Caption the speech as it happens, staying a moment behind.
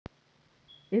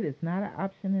It is not an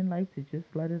option in life to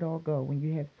just let it all go when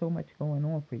you have so much going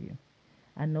on for you.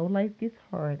 I know life gets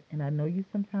hard, and I know you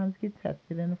sometimes get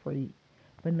tested and afraid.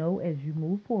 But know as you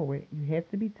move forward, you have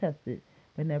to be tested,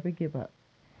 but never give up.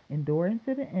 Endure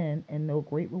until the end, and know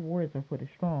great rewards are for the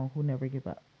strong who never give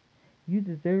up. You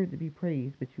deserve to be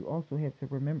praised, but you also have to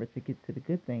remember to get to the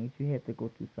good things. You have to go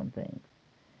through some things.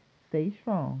 Stay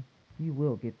strong. You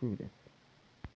will get through this.